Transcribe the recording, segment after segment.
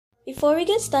before we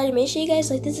get started, make sure you guys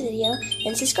like this video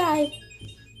and subscribe.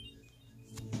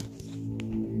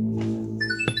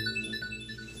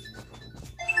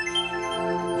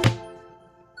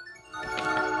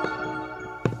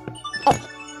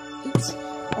 Oops.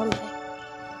 Okay.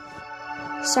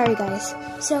 Sorry guys.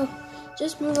 So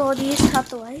just move all these out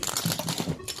the way.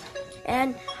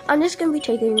 And I'm just gonna be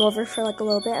taking over for like a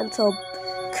little bit until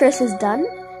Chris is done.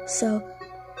 So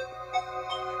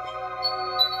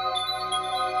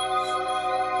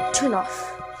turn off.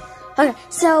 Okay,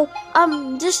 so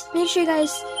just make sure you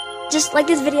guys just like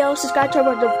this video, subscribe to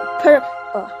our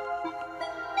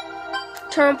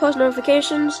turn on post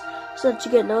notifications so that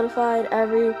you get notified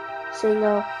every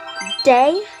single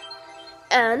day.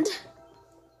 And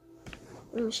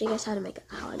let me show you guys how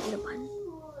I need a button.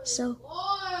 So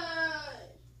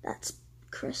that's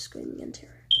Chris screaming in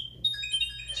terror.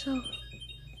 So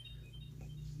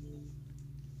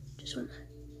just want to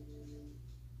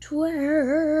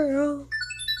twirl.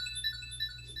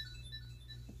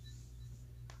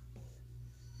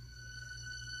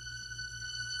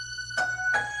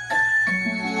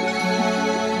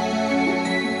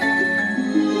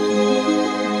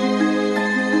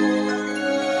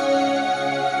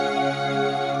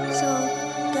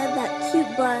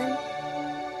 Bun,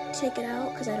 take it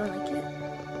out because I don't like it.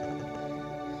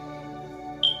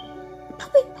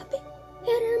 Puppy,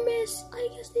 hit or miss. I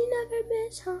guess they never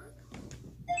miss, huh?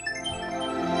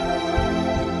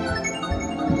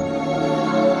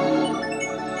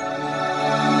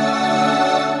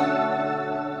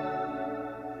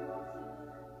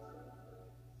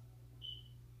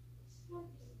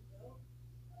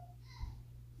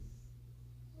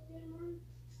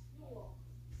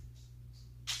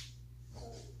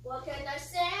 What can I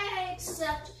say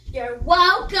except you're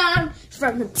welcome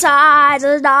from the tides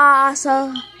of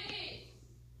Nasa?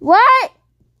 What?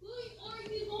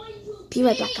 Be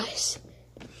right back, guys.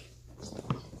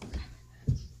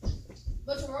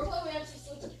 But to roleplay, we have to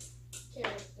switch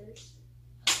characters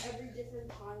every different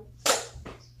time.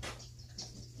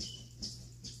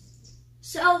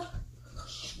 So,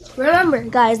 remember,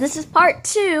 guys, this is part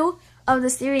 2 of the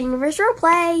Steven Universe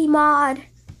roleplay mod.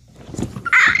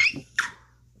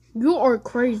 You are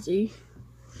crazy.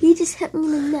 He just hit me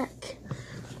in the neck.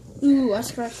 Ooh, I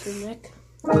scratched your neck.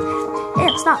 Hey,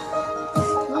 stop.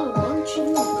 No, why don't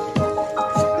you?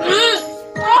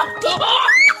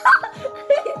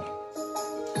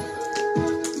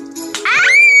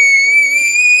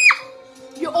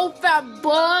 You old fat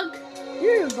bug.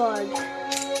 You're a bug.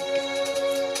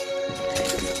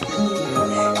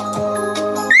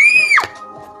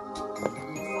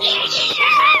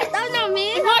 That's not me.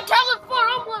 What telephone?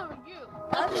 I'm playing with you.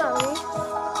 That's not me.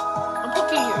 I'm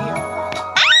poking your ear.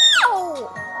 Ow!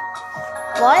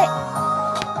 What?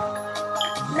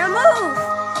 Now move.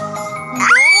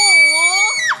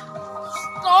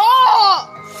 Stop!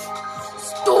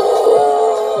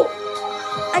 Stop!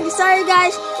 I'm sorry,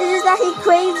 guys. It's just that he's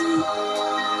crazy.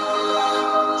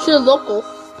 She's local.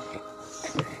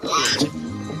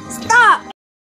 Stop!